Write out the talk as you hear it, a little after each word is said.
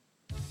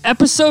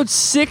Episode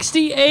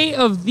 68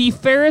 of the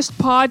fairest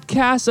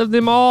podcast of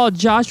them all.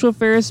 Joshua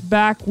Ferris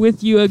back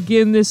with you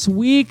again this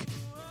week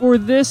for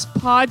this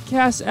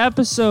podcast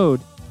episode.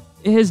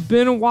 It has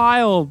been a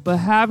while, but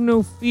have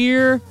no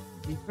fear.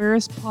 The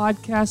fairest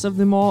podcast of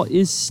them all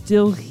is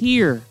still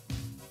here.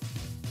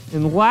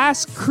 And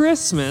last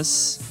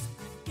Christmas,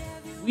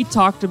 we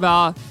talked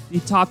about the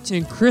top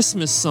 10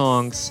 Christmas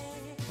songs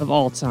of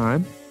all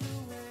time.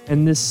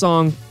 And this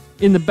song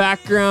in the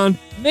background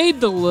made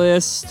the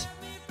list.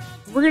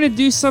 We're going to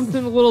do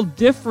something a little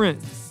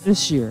different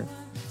this year.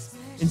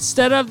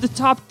 Instead of the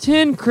top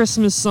 10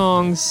 Christmas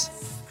songs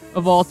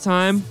of all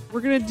time,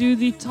 we're going to do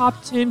the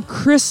top 10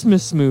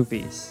 Christmas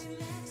movies,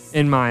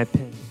 in my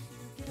opinion.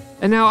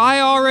 And now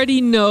I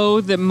already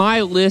know that my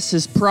list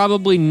is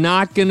probably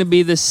not going to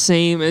be the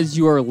same as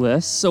your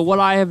list. So what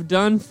I have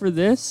done for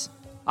this,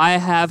 I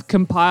have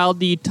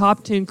compiled the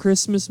top 10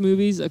 Christmas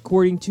movies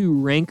according to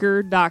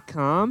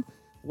Ranker.com.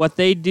 What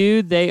they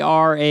do, they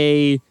are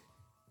a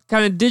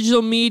kind of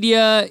digital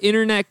media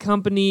internet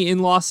company in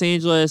Los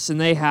Angeles,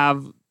 and they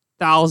have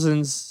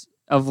thousands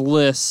of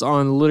lists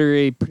on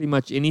literally pretty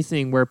much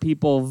anything where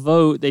people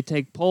vote. They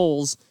take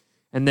polls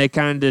and they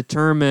kind of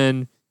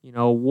determine,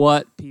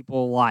 what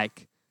people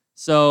like.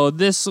 So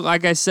this,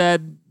 like I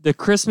said, the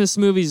Christmas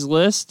movies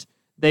list,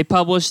 they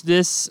published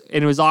this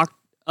and it was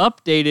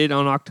updated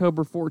on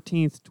October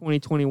 14th,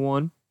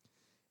 2021.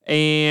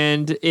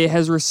 And it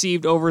has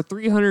received over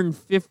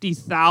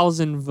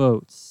 350,000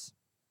 votes.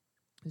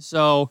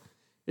 So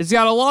it's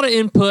got a lot of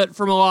input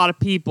from a lot of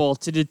people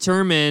to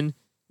determine,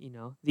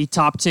 the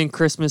top 10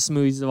 Christmas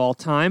movies of all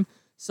time.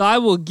 So I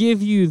will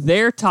give you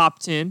their top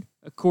 10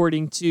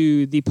 according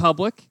to the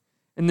public,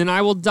 and then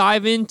I will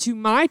dive into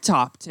my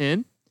top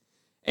 10.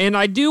 And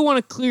I do want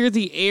to clear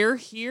the air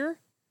here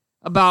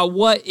about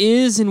what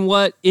is and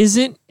what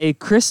isn't a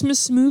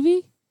Christmas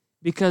movie,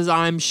 because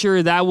I'm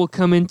sure that will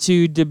come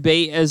into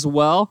debate as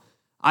well.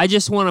 I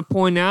just want to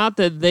point out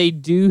that they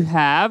do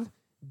have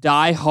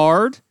Die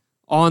Hard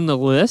on the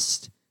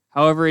list.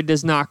 However, it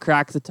does not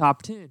crack the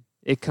top 10.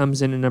 It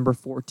comes in at number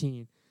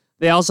 14.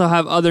 They also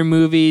have other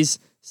movies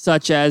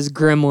such as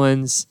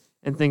Gremlins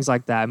and things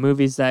like that.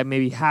 Movies that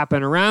maybe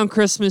happen around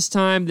Christmas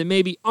time that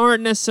maybe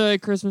aren't necessarily a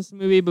Christmas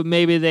movie, but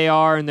maybe they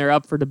are and they're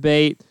up for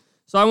debate.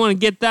 So I want to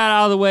get that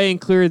out of the way and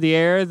clear the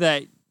air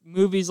that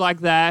movies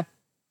like that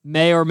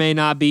may or may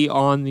not be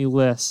on the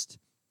list.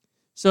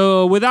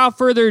 So without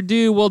further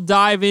ado, we'll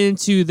dive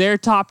into their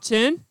top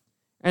 10.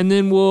 And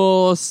then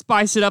we'll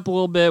spice it up a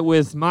little bit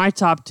with my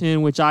top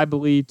 10, which I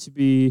believe to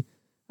be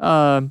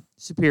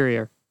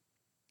superior.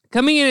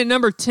 Coming in at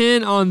number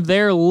 10 on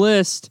their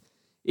list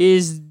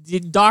is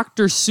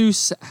Dr.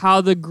 Seuss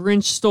How the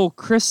Grinch Stole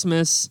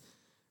Christmas,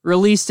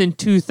 released in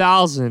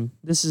 2000.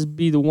 This is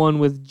the one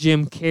with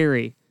Jim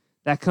Carrey.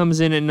 That comes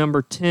in at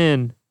number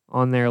 10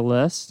 on their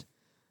list.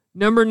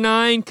 Number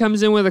 9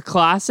 comes in with a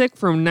classic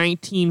from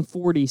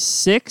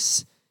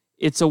 1946,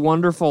 It's a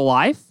Wonderful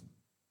Life.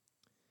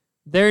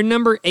 Their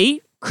number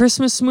 8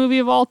 Christmas movie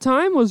of all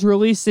time was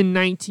released in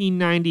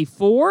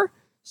 1994,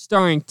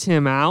 starring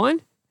Tim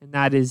Allen, and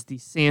that is The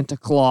Santa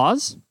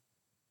Claus.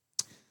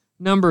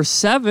 Number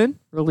 7,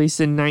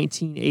 released in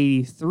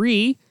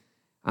 1983.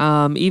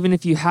 Even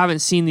if you haven't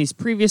seen these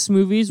previous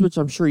movies, which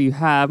I'm sure you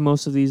have,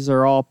 most of these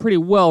are all pretty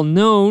well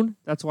known.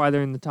 That's why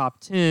they're in the top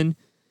 10.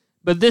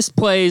 But this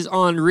plays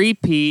on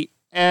repeat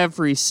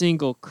every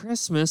single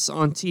Christmas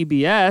on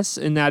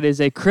TBS, and that is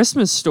A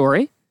Christmas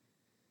Story.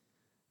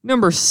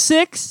 Number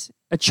 6,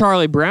 A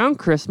Charlie Brown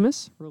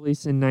Christmas,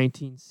 released in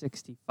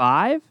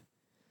 1965.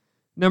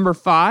 Number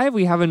 5,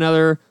 we have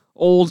another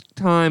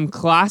old-time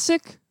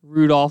classic,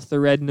 Rudolph the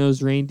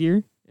Red-Nosed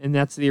Reindeer, and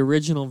that's the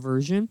original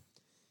version.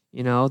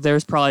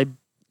 There's probably,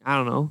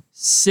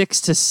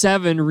 6 to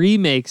 7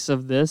 remakes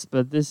of this,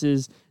 but this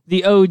is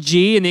the OG,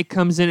 and it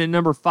comes in at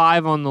number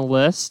 5 on the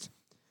list.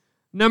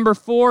 Number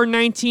 4,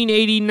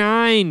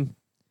 1989,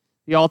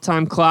 the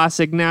all-time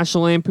classic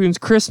National Lampoon's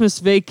Christmas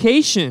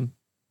Vacation,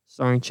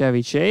 starring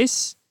Chevy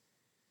Chase.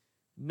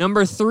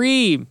 Number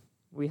 3,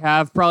 we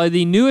have probably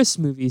the newest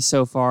movie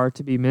so far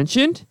to be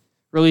mentioned.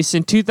 Released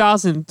in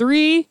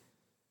 2003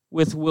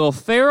 with Will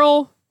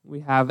Ferrell.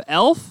 We have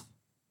Elf.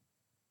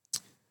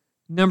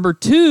 Number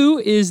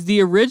 2 is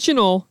the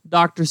original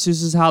Dr.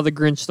 Seuss's How the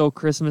Grinch Stole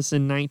Christmas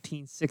in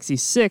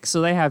 1966.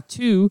 So they have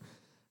 2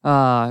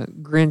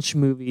 Grinch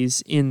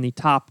movies in the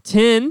top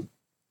 10.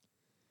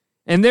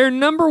 And their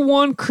number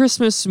 1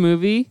 Christmas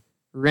movie,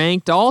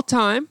 ranked all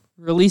time,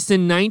 released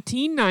in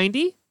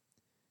 1990,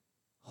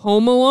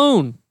 Home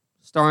Alone,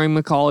 starring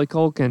Macaulay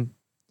Culkin.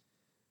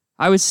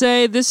 I would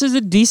say this is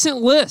a decent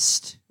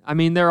list. I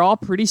mean, they're all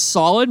pretty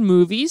solid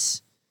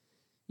movies.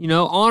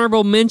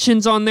 Honorable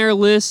mentions on their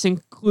list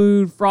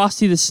include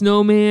Frosty the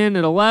Snowman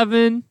at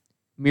 11,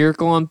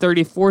 Miracle on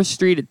 34th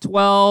Street at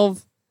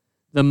 12,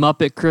 The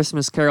Muppet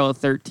Christmas Carol at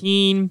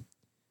 13,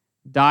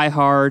 Die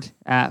Hard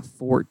at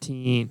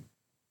 14.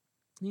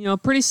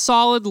 Pretty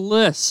solid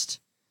list.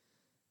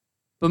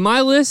 But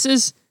my list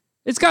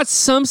it's got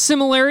some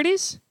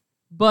similarities,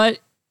 but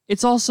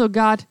it's also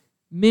got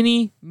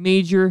many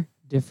major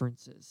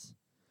differences.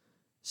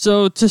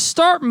 So to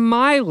start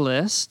my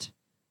list,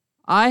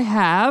 I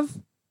have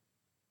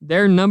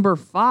their number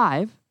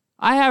 5.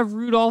 I have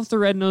Rudolph the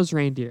Red-Nosed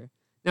Reindeer.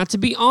 Now, to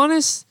be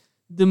honest,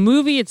 the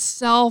movie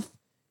itself,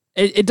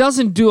 it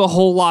doesn't do a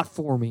whole lot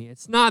for me.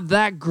 It's not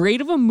that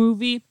great of a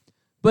movie,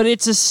 but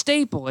it's a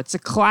staple. It's a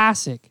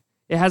classic.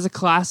 It has a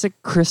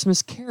classic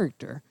Christmas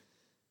character.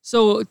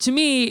 So to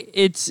me,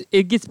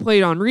 it gets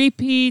played on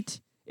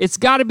repeat. It's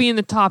got to be in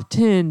the top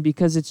 10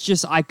 because it's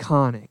just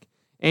iconic.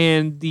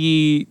 And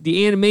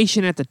the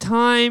animation at the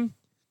time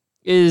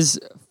is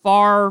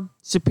far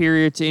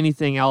superior to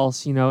anything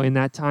else, in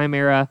that time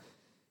era.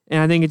 And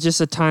I think it's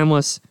just a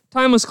timeless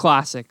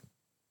classic.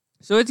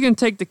 So it's going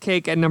to take the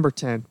cake at number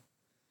 10.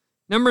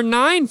 Number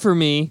 9 for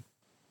me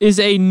is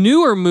a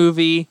newer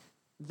movie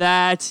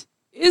that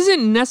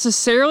isn't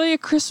necessarily a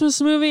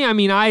Christmas movie. I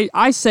mean,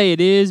 I say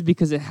it is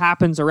because it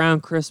happens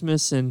around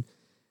Christmas and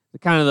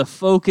the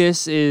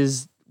focus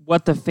is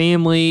what the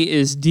family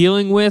is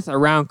dealing with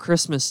around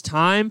Christmas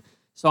time.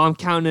 So I'm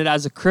counting it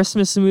as a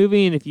Christmas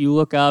movie. And if you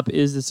look up,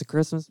 is this a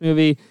Christmas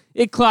movie?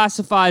 It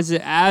classifies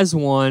it as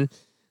one.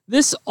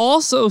 This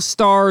also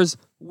stars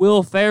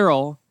Will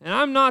Ferrell. And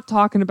I'm not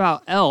talking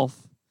about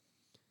Elf,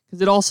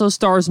 because it also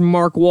stars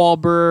Mark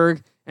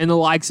Wahlberg and the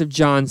likes of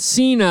John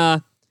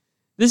Cena.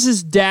 This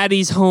is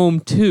Daddy's Home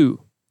 2.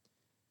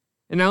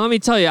 And now let me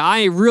tell you,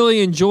 I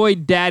really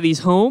enjoyed Daddy's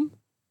Home,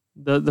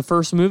 the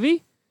first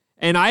movie.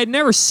 And I had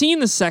never seen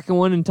the second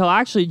one until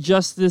actually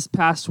just this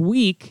past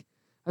week.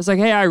 I was like,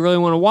 hey, I really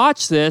want to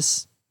watch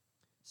this.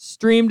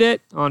 Streamed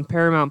it on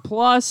Paramount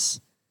Plus,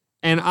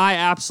 and I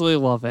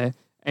absolutely love it.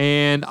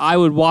 And I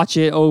would watch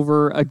it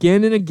over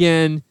again and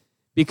again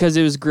because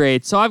it was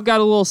great. So I've got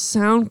a little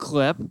sound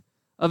clip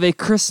of a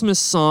Christmas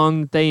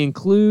song that they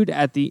include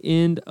at the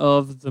end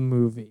of the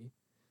movie,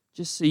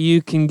 just so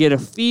you can get a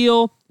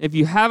feel. If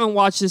you haven't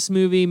watched this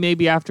movie,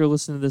 maybe after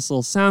listening to this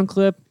little sound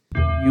clip,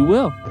 you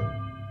will.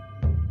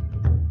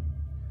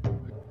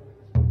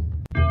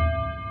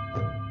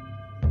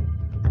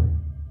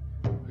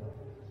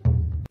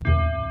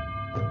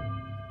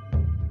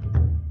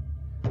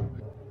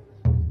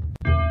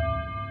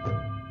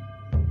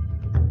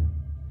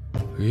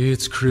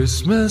 It's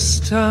Christmas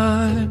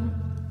time.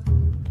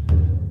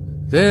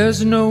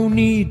 There's no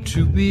need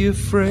to be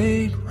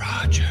afraid,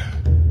 Roger.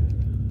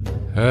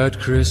 At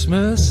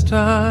Christmas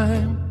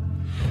time,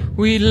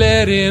 we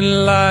let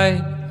in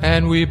light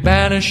and we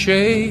banish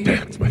shade.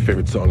 Damn, it's my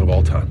favorite song of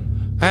all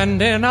time.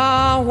 And in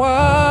our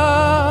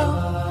world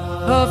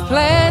of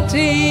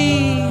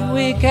plenty,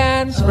 we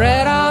can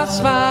spread our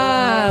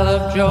smile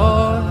of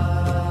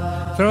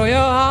joy. Throw your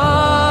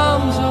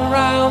arms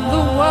around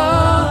the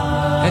world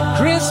at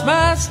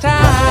Christmas time.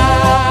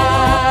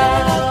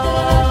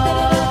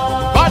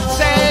 But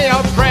say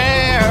a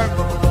prayer.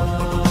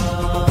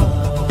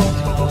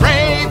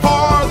 Pray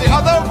for the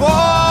other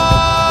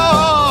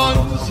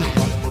ones.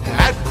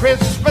 At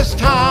Christmas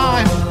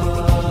time,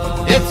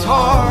 it's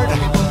hard,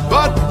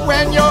 but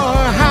when you're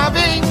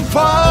having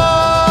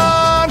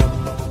fun,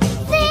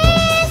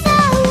 there's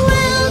a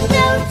world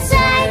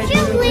outside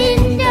your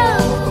window.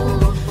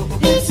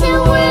 It's a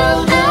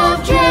world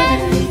of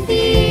dread and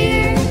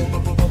fear,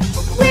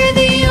 where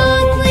the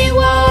only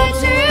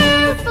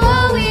water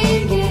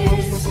flowing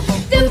is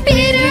the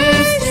bitter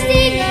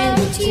sting of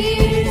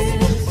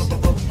tears.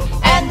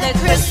 And the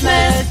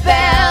Christmas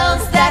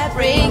bells that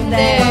ring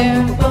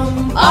there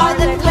are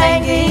the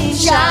clanging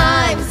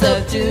chimes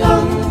of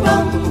doom.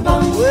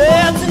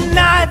 Well,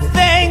 tonight,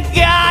 thank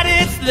God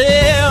it's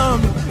them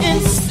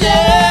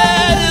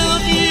instead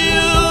of you.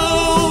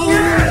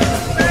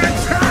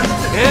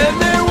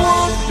 and there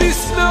won't be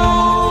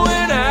snow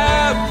in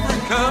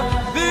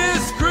Africa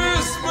this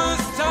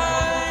Christmas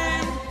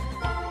time.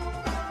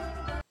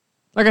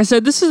 Like I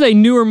said, this is a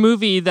newer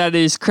movie that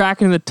is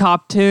cracking the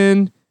top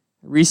 10.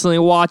 Recently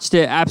watched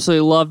it,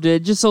 absolutely loved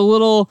it. Just a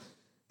little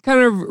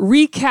kind of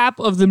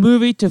recap of the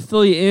movie to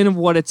fill you in of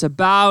what it's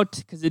about,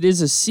 because it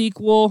is a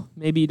sequel.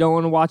 Maybe you don't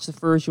want to watch the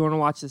first, you want to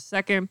watch the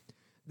second.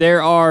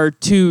 There are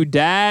two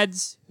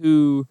dads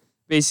who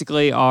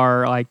basically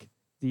are like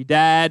the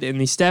dad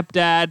and the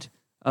stepdad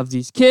of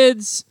these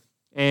kids,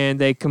 and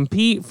they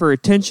compete for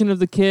attention of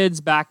the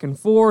kids back and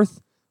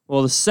forth.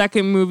 Well, the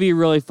second movie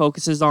really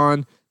focuses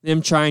on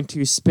them trying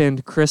to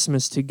spend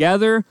Christmas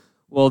together.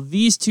 Well,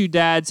 these two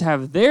dads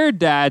have their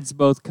dads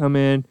both come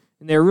in,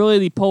 and they're really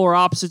the polar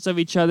opposites of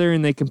each other,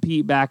 and they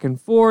compete back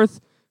and forth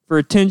for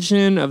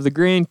attention of the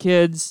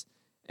grandkids.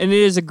 And it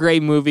is a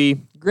great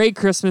movie, great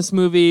Christmas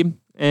movie,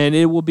 and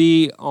it will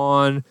be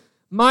on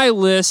my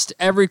list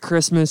every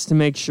Christmas to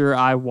make sure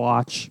I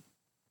watch.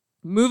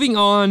 Moving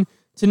on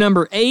to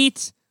number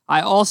 8,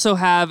 I also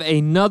have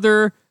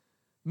another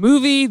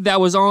movie that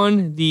was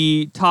on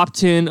the top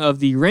 10 of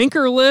the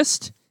Ranker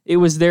list. It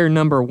was their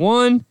number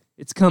 1.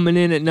 It's coming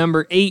in at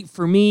number 8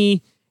 for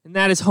me, and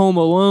that is Home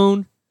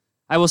Alone.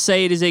 I will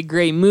say it is a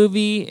great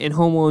movie, and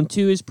Home Alone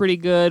 2 is pretty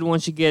good.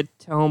 Once you get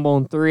to Home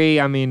Alone 3,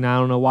 I mean, I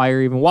don't know why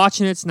you're even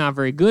watching it. It's not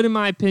very good in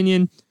my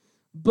opinion.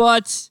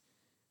 But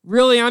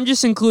really, I'm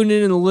just including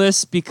it in the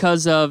list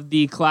because of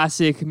the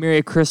classic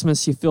Merry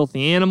Christmas, You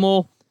Filthy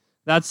Animal.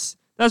 That's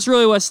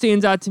really what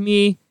stands out to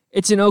me.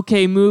 It's an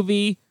okay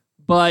movie,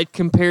 but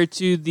compared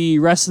to the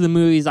rest of the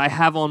movies I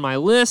have on my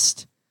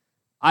list,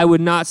 I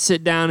would not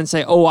sit down and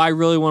say, oh, I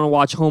really want to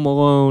watch Home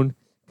Alone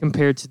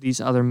compared to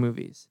these other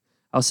movies.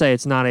 I'll say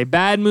it's not a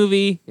bad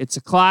movie. It's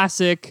a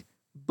classic,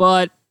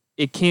 but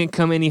it can't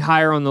come any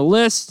higher on the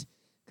list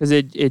because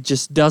it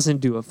just doesn't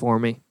do it for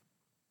me.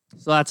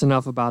 So that's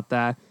enough about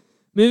that.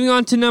 Moving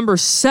on to number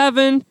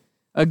 7.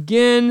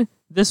 Again,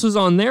 this was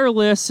on their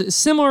list.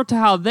 Similar to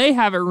how they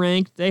have it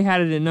ranked. They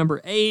had it at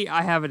number 8.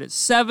 I have it at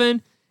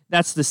 7.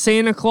 That's The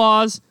Santa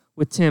Claus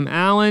with Tim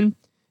Allen.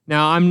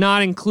 Now, I'm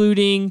not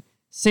including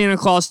Santa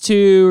Claus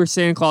 2 or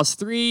Santa Claus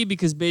 3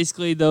 because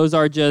basically those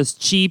are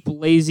just cheap,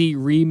 lazy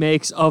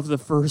remakes of the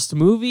first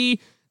movie.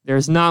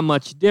 There's not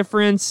much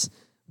difference,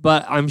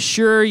 but I'm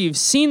sure you've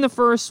seen the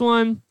first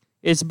one.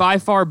 It's by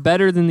far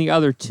better than the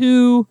other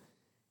two.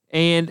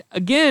 And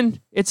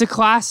again, it's a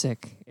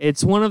classic.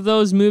 It's one of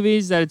those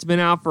movies that it's been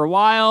out for a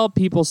while.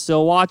 People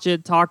still watch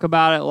it, talk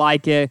about it,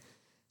 like it.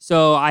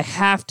 So I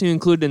have to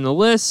include it in the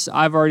list.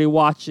 I've already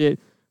watched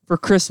it for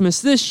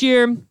Christmas this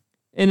year.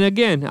 And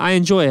again, I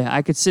enjoy it.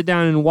 I could sit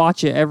down and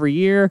watch it every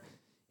year.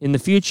 In the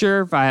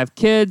future, if I have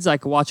kids, I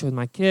could watch it with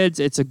my kids.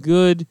 It's a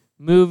good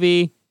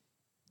movie,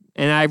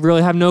 and I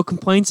really have no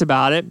complaints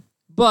about it.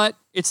 But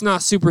it's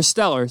not super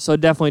stellar, so it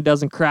definitely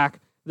doesn't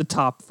crack the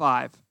top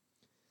 5.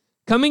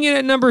 Coming in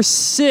at number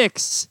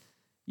 6,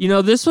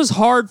 this was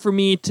hard for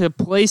me to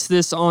place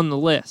this on the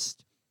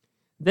list.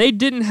 They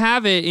didn't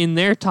have it in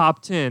their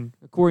top 10,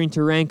 according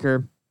to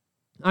Ranker.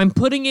 I'm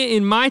putting it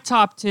in my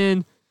top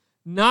 10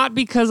 not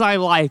because I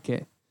like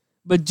it,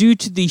 but due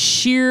to the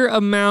sheer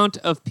amount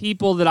of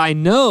people that I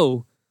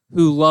know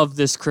who love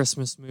this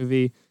Christmas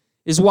movie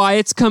is why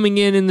it's coming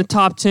in the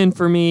top 10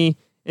 for me,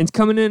 and it's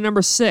coming in at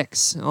number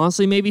 6.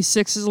 Honestly, maybe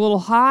 6 is a little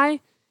high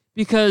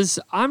because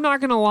I'm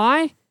not going to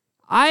lie.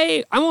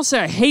 I won't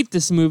say I hate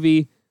this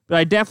movie, but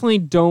I definitely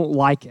don't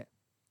like it.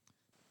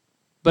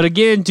 But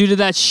again, due to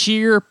that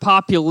sheer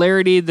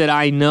popularity that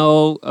I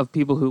know of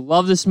people who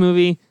love this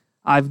movie,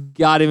 I've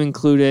got to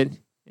include it.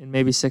 And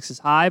maybe 6 is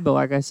high, but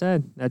like I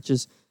said, that's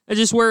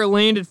just where it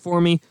landed for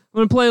me. I'm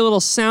going to play a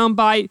little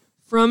soundbite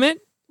from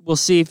it. We'll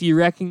see if you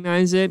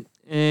recognize it.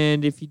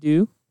 And if you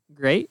do,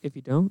 great. If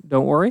you don't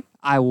worry.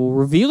 I will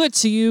reveal it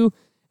to you,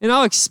 and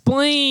I'll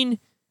explain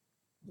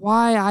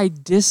why I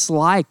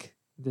dislike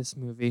this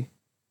movie.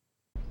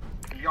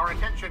 Your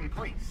attention,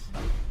 please.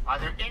 Are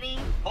there any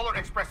Polar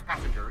Express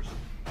passengers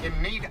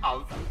in need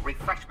of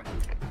refreshment?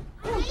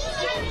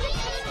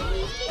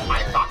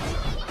 I thought so.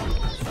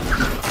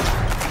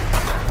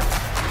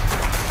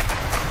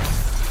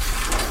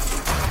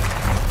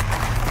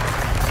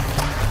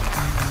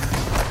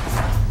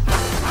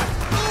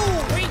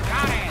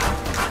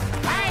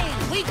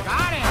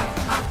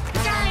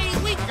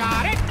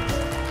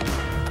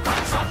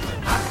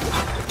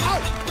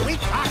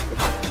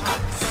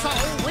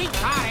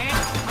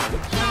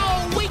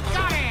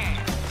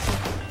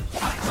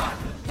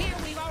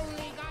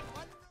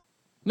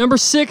 Number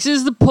 6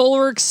 is The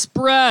Polar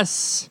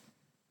Express.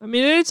 I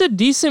mean, it's a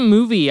decent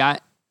movie. I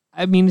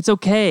mean, it's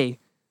okay.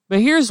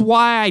 But here's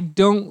why I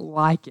don't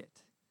like it.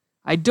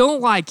 I don't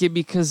like it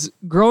because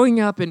growing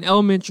up in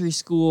elementary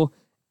school,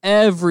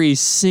 every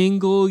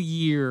single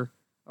year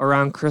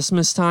around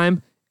Christmas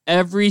time,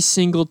 every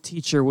single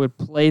teacher would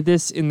play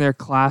this in their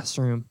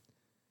classroom.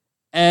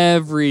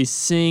 Every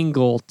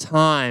single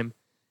time.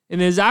 And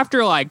it's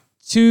after like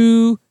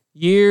 2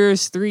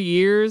 years, 3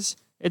 years,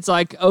 it's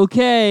like,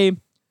 okay,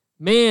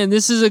 man,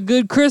 this is a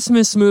good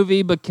Christmas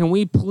movie, but can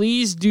we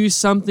please do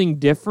something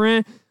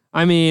different?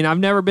 I mean, I've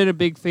never been a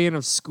big fan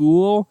of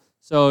school,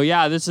 so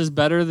yeah, this is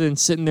better than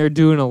sitting there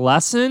doing a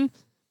lesson,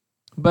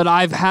 but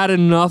I've had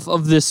enough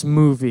of this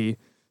movie.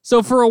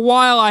 So for a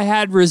while, I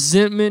had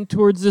resentment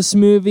towards this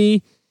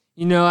movie.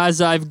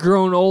 As I've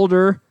grown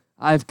older,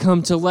 I've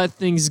come to let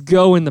things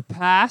go in the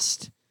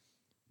past,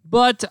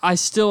 but I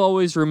still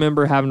always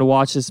remember having to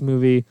watch this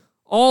movie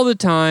all the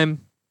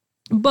time.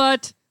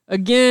 But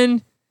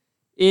again,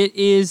 it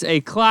is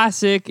a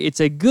classic. It's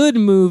a good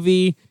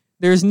movie.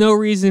 There's no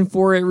reason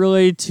for it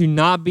really to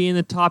not be in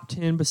the top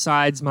 10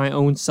 besides my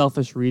own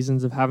selfish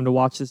reasons of having to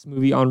watch this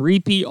movie on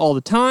repeat all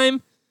the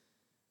time.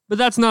 But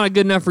that's not a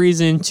good enough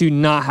reason to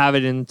not have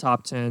it in the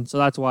top 10. So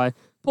that's why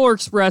Polar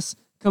Express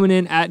coming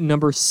in at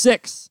number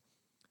 6.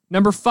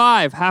 Number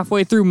 5,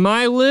 halfway through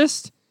my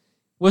list,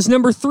 was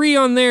number 3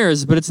 on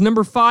theirs, but it's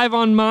number 5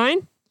 on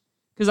mine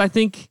because I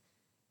think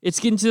it's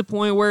getting to the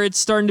point where it's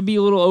starting to be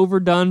a little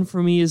overdone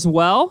for me as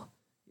well.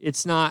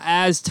 It's not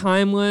as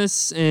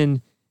timeless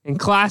and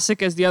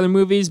classic as the other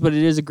movies, but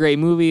it is a great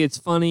movie. It's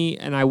funny,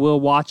 and I will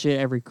watch it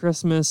every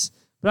Christmas.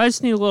 But I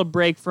just need a little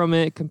break from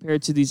it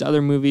compared to these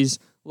other movies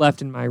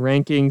left in my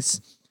rankings.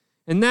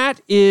 And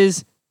that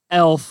is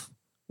Elf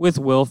with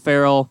Will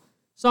Ferrell.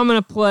 So I'm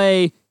going to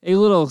play a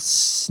little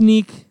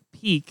sneak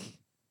peek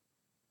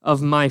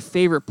of my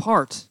favorite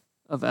part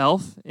of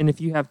Elf. And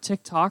if you have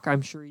TikTok,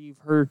 I'm sure you've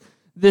heard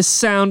this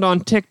sound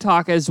on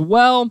TikTok as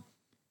well.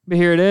 But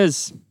here it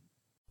is.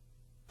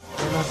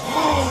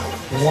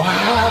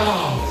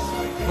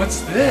 Wow!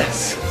 What's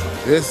this?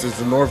 This is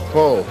the North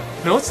Pole.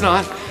 No, it's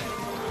not.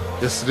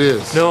 Yes, it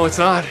is. No, it's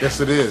not. Yes,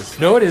 it is.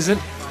 No, it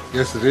isn't.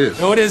 Yes, it is.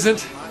 No, it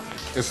isn't.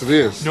 Yes, it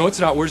is. No, it's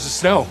not. Where's the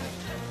snow?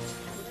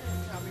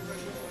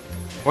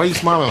 Why are you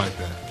smiling like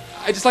that?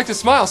 I just like to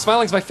smile.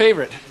 Smiling's my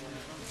favorite.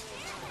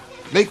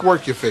 Make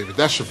work your favorite.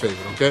 That's your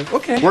favorite, okay?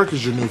 Okay. Work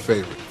is your new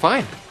favorite.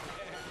 Fine.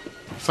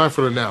 It's time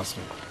for the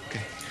announcement.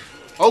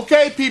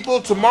 Okay,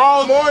 people,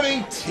 tomorrow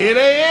morning, 10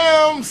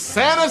 a.m.,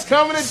 Santa's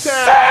coming to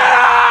town.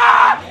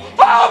 Santa!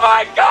 Oh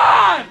my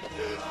God!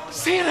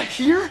 Santa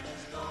here?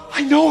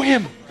 I know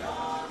him.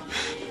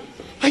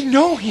 I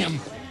know him.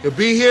 He'll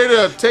be here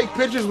to take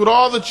pictures with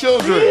all the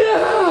children.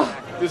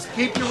 Yeah. Just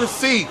keep your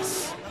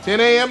receipts. 10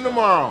 a.m.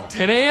 tomorrow.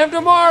 10 a.m.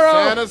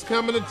 tomorrow. Santa's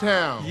coming to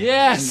town.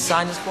 Yes. Can you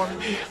sign this for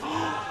me?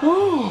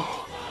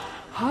 Oh,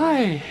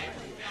 hi.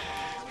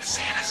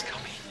 Santa's coming.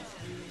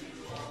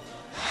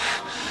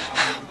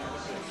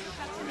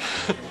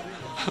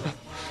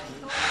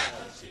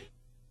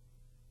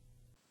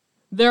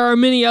 There are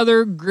many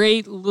other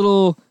great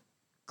little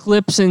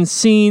clips and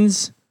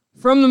scenes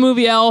from the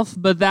movie Elf,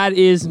 but that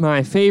is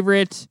my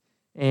favorite,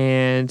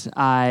 and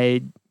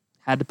I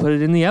had to put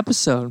it in the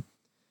episode.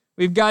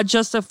 We've got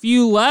just a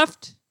few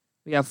left.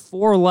 We have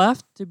 4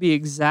 left, to be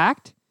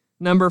exact.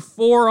 Number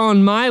 4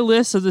 on my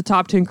list of the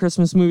top 10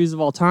 Christmas movies of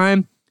all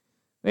time.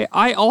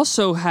 I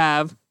also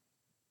have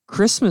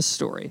Christmas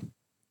Story.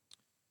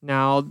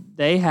 Now,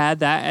 they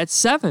had that at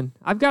 7.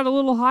 I've got a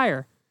little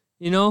higher.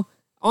 You know,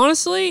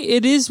 honestly,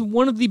 it is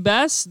one of the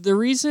best. The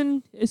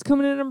reason it's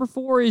coming in at number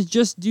 4 is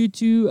just due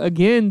to,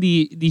 again,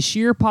 the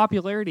sheer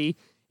popularity.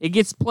 It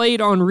gets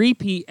played on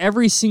repeat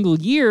every single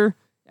year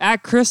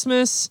at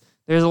Christmas.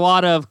 There's a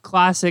lot of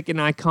classic and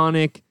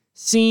iconic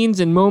scenes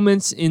and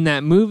moments in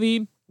that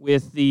movie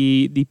with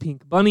the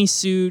pink bunny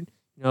suit,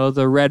 you know,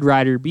 the Red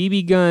Ryder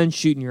BB gun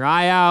shooting your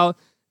eye out,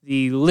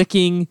 the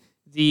licking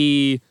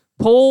the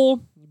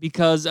pole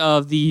because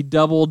of the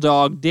double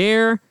dog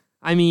dare.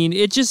 I mean,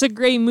 it's just a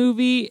great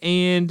movie,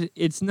 and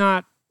it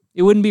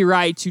wouldn't be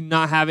right to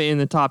not have it in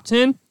the top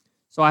 10,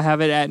 so I have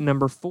it at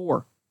number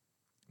 4.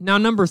 Now,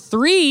 number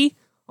 3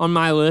 on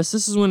my list,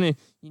 this is when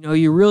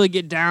you really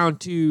get down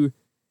to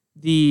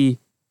the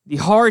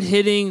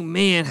hard-hitting,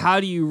 man, how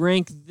do you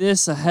rank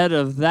this ahead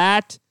of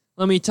that?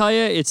 Let me tell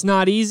you, it's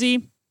not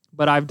easy,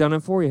 but I've done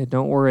it for you.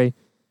 Don't worry.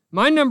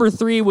 My number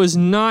 3 was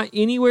not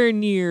anywhere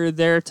near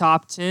their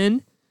top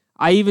 10.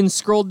 I even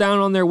scrolled down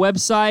on their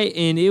website,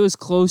 and it was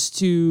close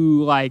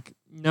to,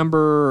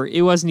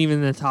 it wasn't even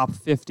in the top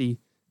 50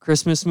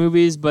 Christmas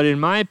movies, but in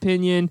my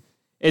opinion,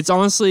 it's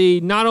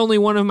honestly not only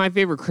one of my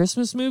favorite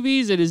Christmas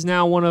movies, it is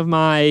now one of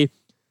my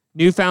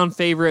newfound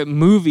favorite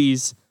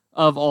movies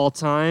of all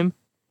time,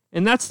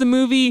 and that's the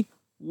movie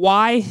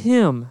Why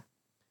Him?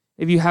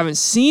 If you haven't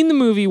seen the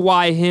movie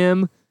Why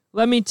Him,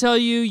 let me tell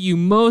you, you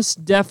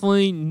most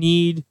definitely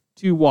need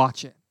to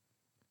watch it.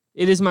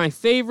 It is my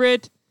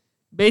favorite.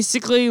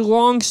 Basically,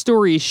 long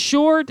story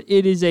short,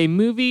 it is a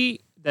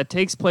movie that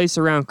takes place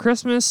around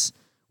Christmas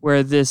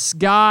where this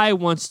guy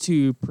wants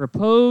to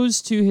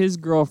propose to his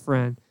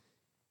girlfriend.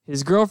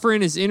 His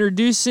girlfriend is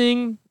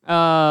introducing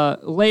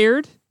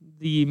Laird,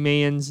 the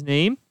man's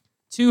name,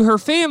 to her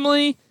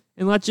family,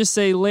 and let's just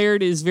say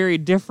Laird is very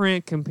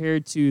different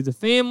compared to the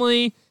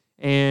family,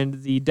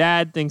 and the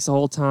dad thinks the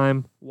whole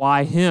time,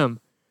 why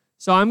him?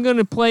 So I'm going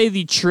to play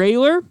the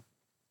trailer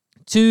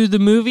to the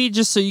movie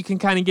just so you can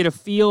kind of get a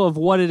feel of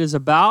what it is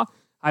about.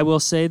 I will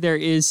say there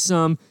is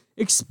some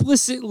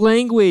explicit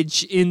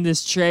language in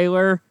this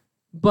trailer,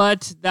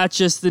 but that's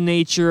just the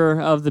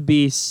nature of the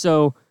beast.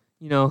 So,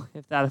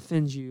 if that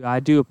offends you,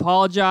 I do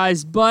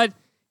apologize, but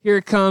here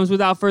it comes.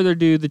 Without further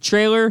ado, the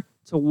trailer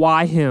to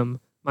Why Him,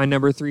 my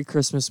number 3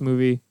 Christmas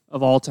movie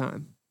of all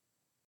time.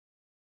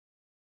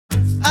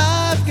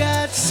 I've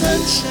got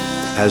sunshine.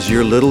 As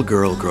your little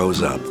girl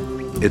grows up,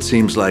 it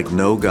seems like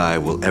no guy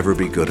will ever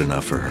be good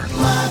enough for her.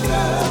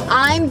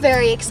 I'm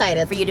very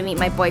excited for you to meet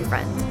my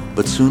boyfriend.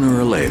 But sooner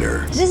or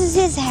later, This is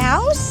his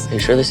house? Are you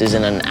sure this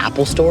isn't an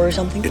Apple store or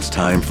something? it's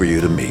time for you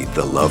to meet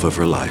the love of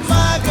her life.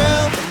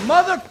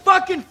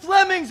 Motherfucking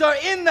Flemings are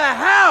in the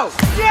house!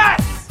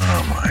 Yes!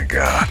 Oh my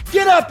God.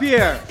 Get up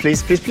here!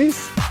 Please, please,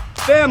 please.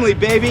 Family,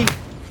 baby!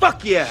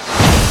 Fuck yeah!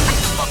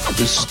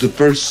 This is the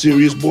first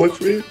serious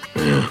boyfriend?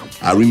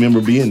 I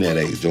remember being that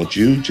age, don't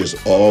you?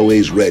 Just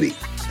always ready.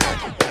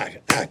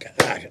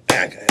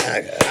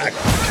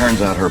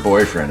 Turns out her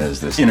boyfriend is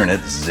this internet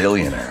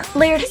zillionaire.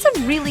 Laird is a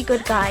really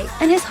good guy,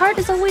 and his heart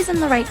is always in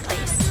the right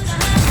place.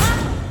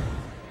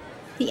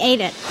 He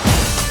ate it.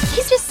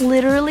 He's just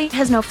literally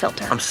has no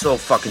filter. I'm so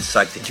fucking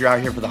psyched that you're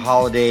out here for the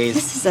holidays.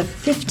 This is a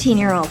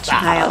 15-year-old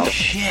child. Oh,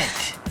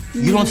 shit.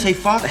 You don't say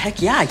fuck?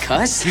 Heck yeah, I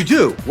cuss. You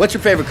do. What's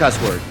your favorite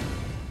cuss word?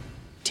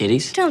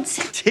 Titties. Don't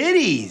say.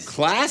 Titties.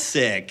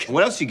 Classic.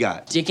 What else you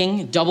got?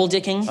 Dicking, double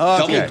dicking.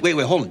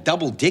 Wait, hold on.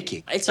 Double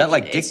dicking. It's Is that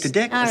like okay, dick to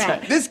dick? All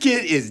right. This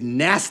kid is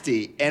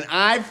nasty, and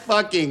I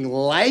fucking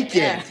like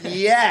it.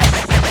 Yes.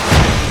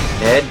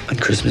 Ed, on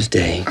Christmas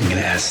Day, I'm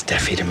gonna ask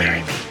Steffi to marry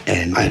me.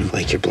 And I'd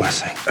like your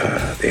blessing.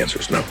 The answer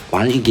is no.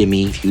 Why don't you give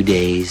me a few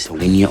days to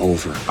win you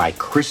over? By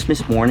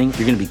Christmas morning,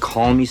 you're gonna be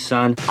calling me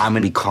son. I'm gonna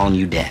be calling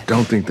you dad.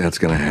 Don't think that's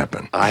gonna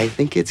happen. I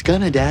think it's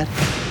gonna, Dad.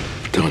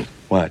 Dylan,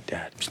 What,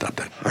 Dad? stop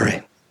that. All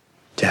right,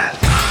 Dad.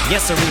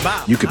 Yes, sir,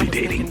 Bob. You could be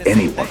dating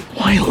anyone.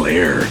 Why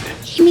Laird?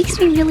 He makes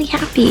me really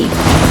happy.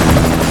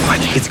 I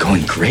think it's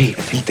going great.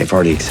 I think they've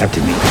already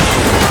accepted me.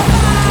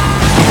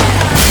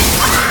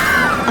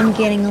 I'm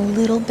getting a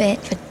little bit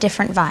of a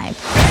different vibe.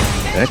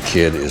 That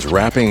kid is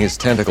wrapping his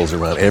tentacles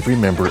around every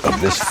member of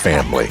this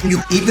family.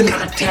 You even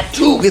got a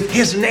tattoo with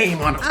his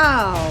name on it.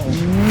 Oh,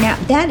 no,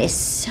 that is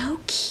so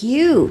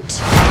cute.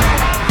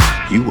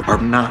 You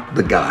are not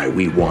the guy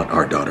we want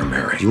our daughter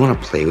marrying. You wanna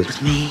play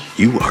with me?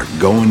 You are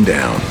going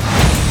down.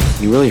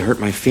 You really hurt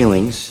my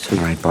feelings, so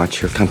I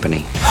bought your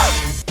company.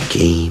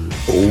 Game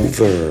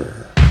over.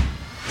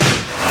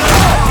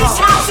 This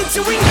house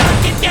until we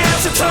knock it down,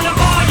 so turn the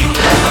volume up.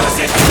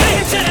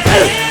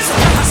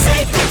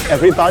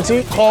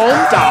 Everybody, calm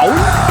down.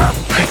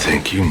 I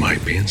think you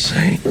might be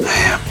insane.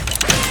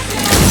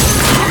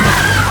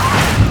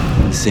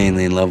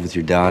 Insanely in love with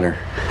your daughter.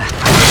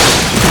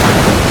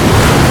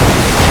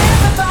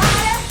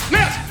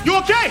 Ness, you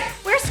okay?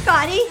 Where's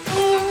Scotty?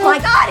 Oh my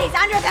God, he's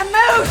under the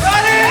moose.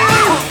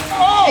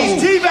 Oh!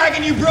 He's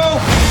teabagging you, bro.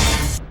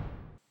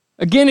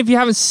 Again, if you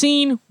haven't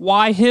seen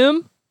Why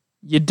Him,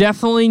 you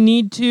definitely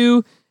need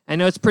to. I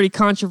know it's pretty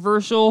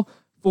controversial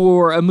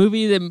for a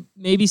movie that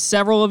maybe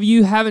several of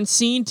you haven't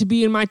seen to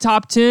be in my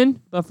top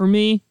 10, but for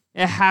me,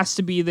 it has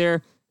to be there,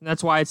 and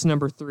that's why it's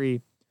number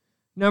 3.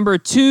 Number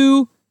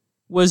 2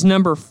 was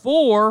number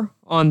 4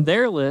 on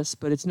their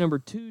list, but it's number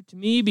 2 to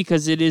me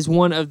because it is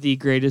one of the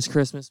greatest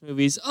Christmas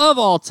movies of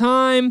all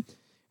time,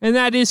 and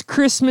that is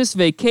Christmas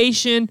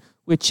Vacation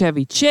with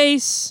Chevy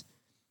Chase.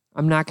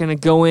 I'm not going to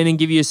go in and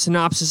give you a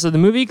synopsis of the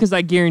movie because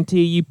I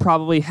guarantee you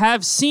probably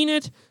have seen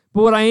it,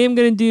 but what I am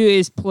going to do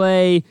is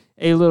play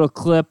a little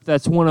clip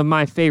that's one of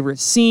my favorite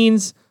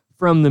scenes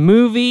from the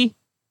movie.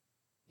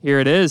 Here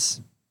it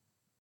is.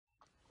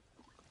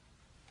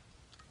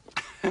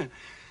 Hey!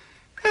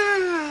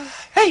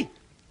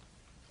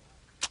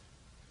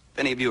 If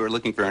any of you are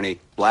looking for any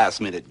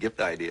last-minute gift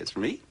ideas for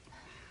me,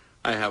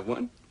 I have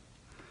one.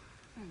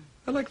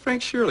 I like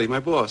Frank Shirley,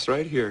 my boss,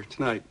 right here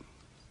tonight.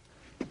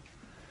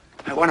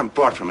 I want him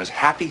brought from his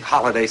happy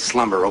holiday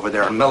slumber over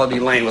there on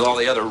Melody Lane with all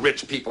the other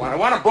rich people, and I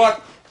want him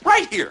brought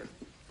right here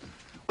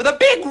with a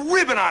big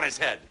ribbon on his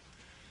head.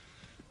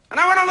 And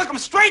I want to look him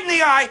straight in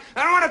the eye,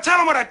 and I want to tell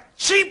him what a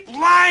cheap,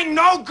 lying,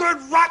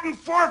 no-good, rotten,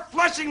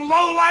 four-flushing,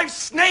 low-life,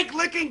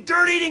 snake-licking,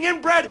 dirt-eating,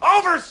 inbred,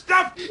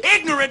 overstuffed,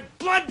 ignorant,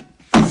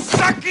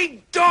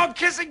 blood-sucking,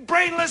 dog-kissing,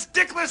 brainless,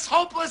 dickless,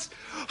 hopeless,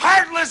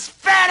 heartless,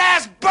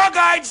 fat-ass,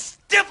 bug-eyed,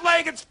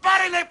 stiff-legged,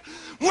 spotty-lipped,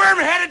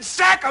 worm-headed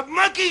sack of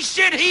monkey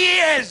shit he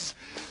is.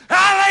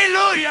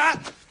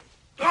 Hallelujah!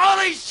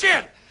 Holy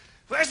shit!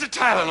 Where's the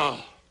Tylenol?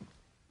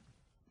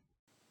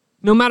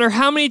 No matter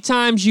how many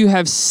times you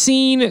have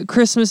seen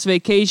Christmas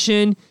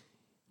Vacation,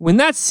 when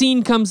that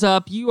scene comes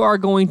up, you are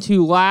going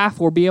to laugh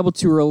or be able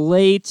to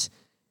relate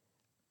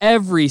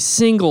every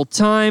single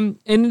time.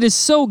 And it is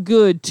so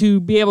good to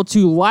be able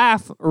to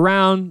laugh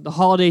around the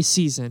holiday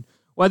season.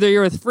 Whether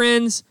you're with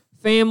friends,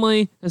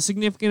 family, a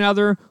significant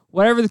other,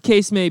 whatever the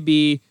case may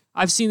be,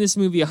 I've seen this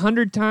movie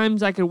 100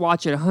 times. I could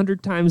watch it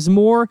 100 times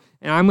more,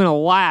 and I'm going to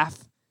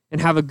laugh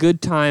and have a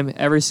good time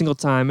every single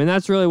time. And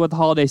that's really what the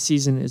holiday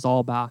season is all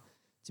about.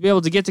 To be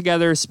able to get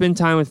together, spend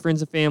time with friends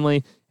and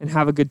family, and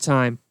have a good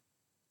time.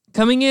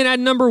 Coming in at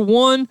number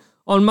 1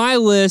 on my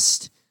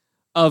list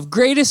of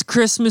greatest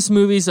Christmas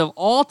movies of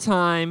all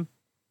time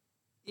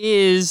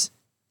is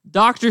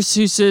Dr.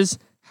 Seuss's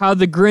How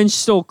the Grinch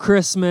Stole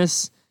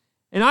Christmas.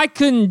 And I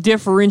couldn't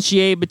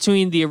differentiate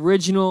between the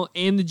original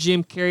and the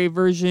Jim Carrey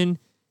version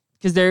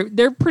because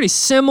they're pretty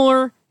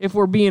similar if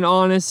we're being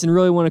honest and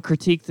really want to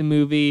critique the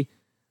movie.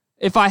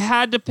 If I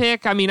had to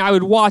pick, I mean, I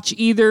would watch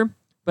either,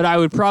 but I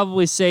would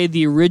probably say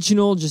the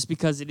original just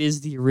because it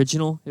is the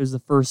original. It was the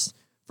first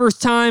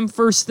time,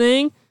 first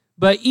thing.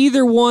 But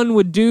either one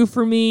would do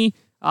for me.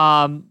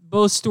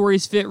 Both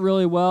stories fit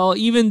really well.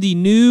 Even the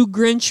new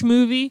Grinch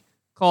movie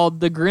called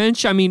The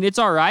Grinch, I mean, it's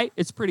all right.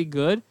 It's pretty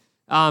good.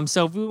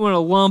 So if we want to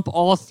lump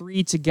all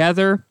 3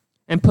 together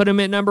and put them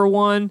at number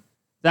 1,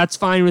 that's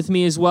fine with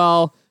me as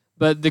well.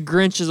 But The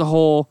Grinch as a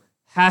whole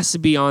has to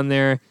be on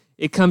there.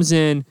 It comes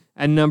in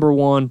at number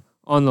 1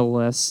 on the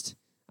list.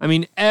 I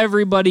mean,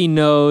 everybody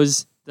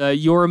knows the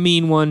You're a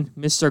Mean One,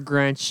 Mr.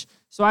 Grinch.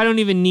 So I don't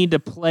even need to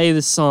play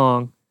the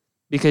song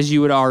because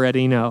you would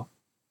already know.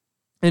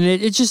 And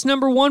it's just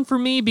number 1 for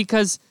me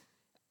because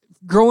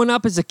growing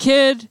up as a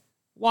kid,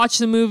 watch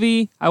the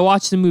movie. I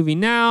watch the movie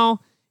now.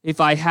 If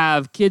I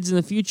have kids in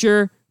the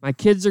future, my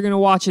kids are going to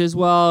watch it as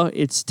well.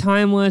 It's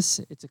timeless.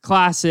 It's a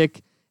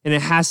classic. And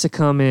it has to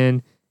come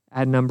in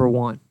at number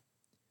 1.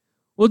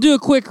 We'll do a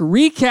quick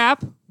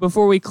recap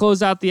before we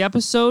close out the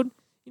episode.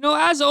 You know,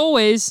 as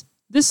always,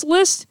 this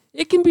list,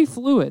 it can be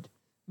fluid.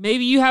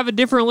 Maybe you have a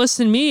different list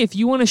than me. If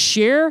you want to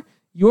share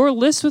your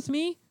list with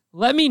me,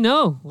 let me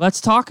know.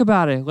 Let's talk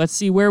about it. Let's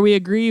see where we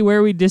agree,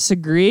 where we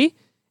disagree,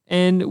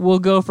 and we'll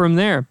go from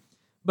there.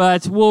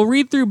 But we'll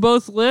read through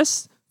both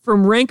lists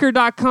from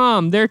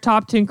Ranker.com, their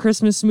top 10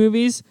 Christmas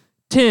movies.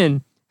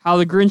 10, How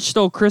the Grinch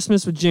Stole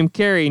Christmas with Jim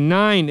Carrey.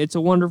 9, It's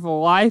a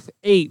Wonderful Life.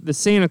 8, The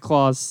Santa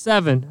Claus.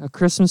 7, A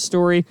Christmas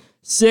Story.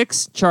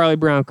 6, Charlie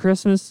Brown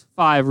Christmas.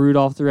 5,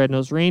 Rudolph the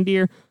Red-Nosed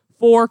Reindeer.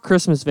 4,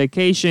 Christmas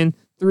Vacation.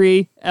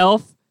 3,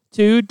 Elf.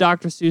 2,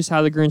 Dr. Seuss,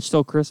 How the Grinch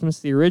Stole Christmas,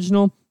 the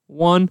original.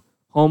 1,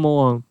 Home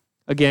Alone.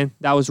 Again,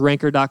 that was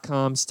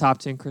Ranker.com's top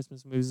 10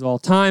 Christmas movies of all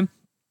time.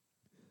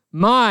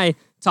 My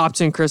top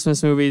 10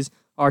 Christmas movies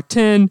are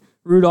 10,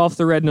 Rudolph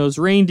the Red-Nosed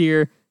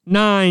Reindeer.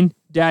 9,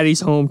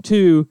 Daddy's Home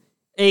 2.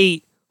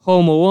 8,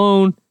 Home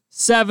Alone.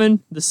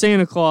 7, The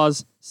Santa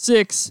Claus.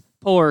 6,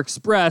 Polar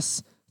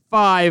Express.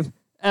 5,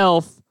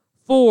 Elf.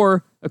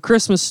 4, A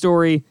Christmas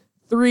Story.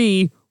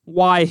 3,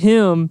 Why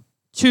Him.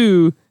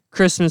 2,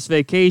 Christmas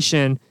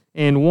Vacation.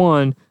 And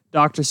 1,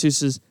 Dr.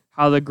 Seuss's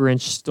How the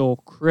Grinch Stole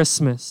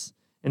Christmas.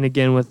 And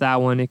again, with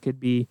that one, it could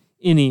be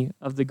any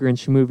of the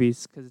Grinch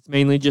movies because it's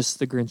mainly just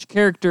the Grinch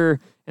character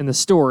and the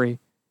story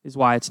is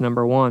why it's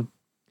number 1.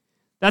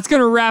 That's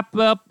going to wrap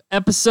up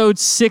episode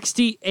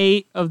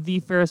 68 of the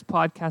fairest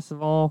podcast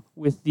of all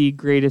with the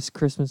greatest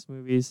Christmas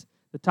movies,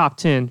 the top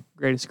 10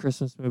 greatest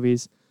Christmas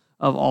movies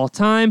of all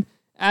time.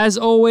 As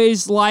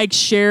always, like,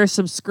 share,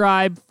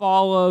 subscribe,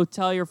 follow,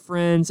 tell your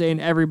friends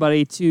and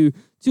everybody to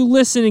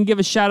listen and give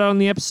a shout out on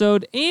the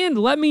episode. And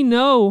let me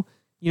know,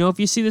 if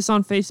you see this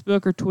on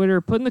Facebook or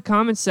Twitter, put in the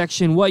comments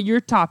section what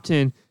your top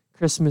 10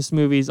 Christmas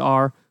movies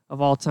are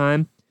of all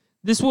time.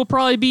 This will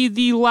probably be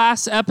the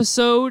last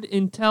episode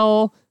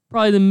until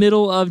probably the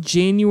middle of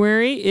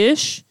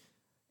January-ish.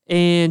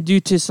 And due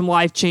to some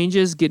life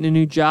changes, getting a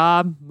new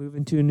job,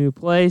 moving to a new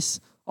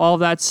place, all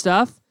that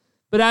stuff.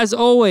 But as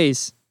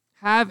always,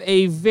 have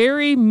a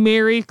very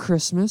Merry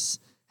Christmas.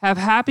 Have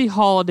happy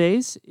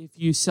holidays if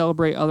you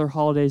celebrate other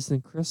holidays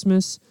than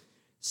Christmas.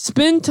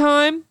 Spend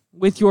time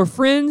with your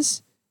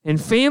friends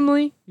and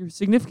family, your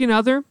significant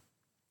other,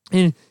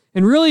 and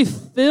really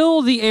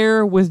fill the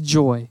air with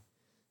joy.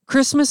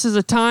 Christmas is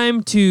a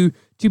time to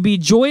be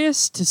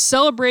joyous, to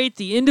celebrate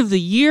the end of the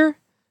year,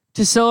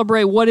 to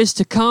celebrate what is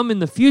to come in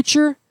the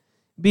future.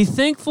 Be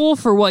thankful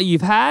for what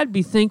you've had.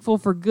 Be thankful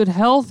for good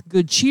health,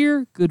 good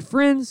cheer, good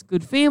friends,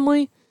 good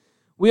family.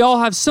 We all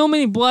have so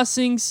many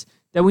blessings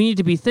that we need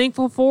to be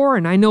thankful for,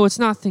 and I know it's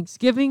not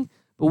Thanksgiving,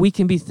 but we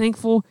can be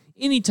thankful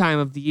any time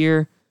of the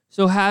year.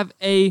 So have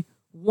a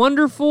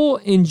wonderful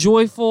and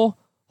joyful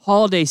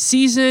holiday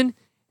season,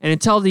 and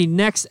until the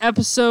next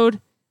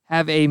episode,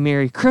 have a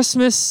Merry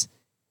Christmas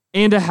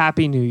and a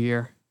Happy New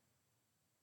Year.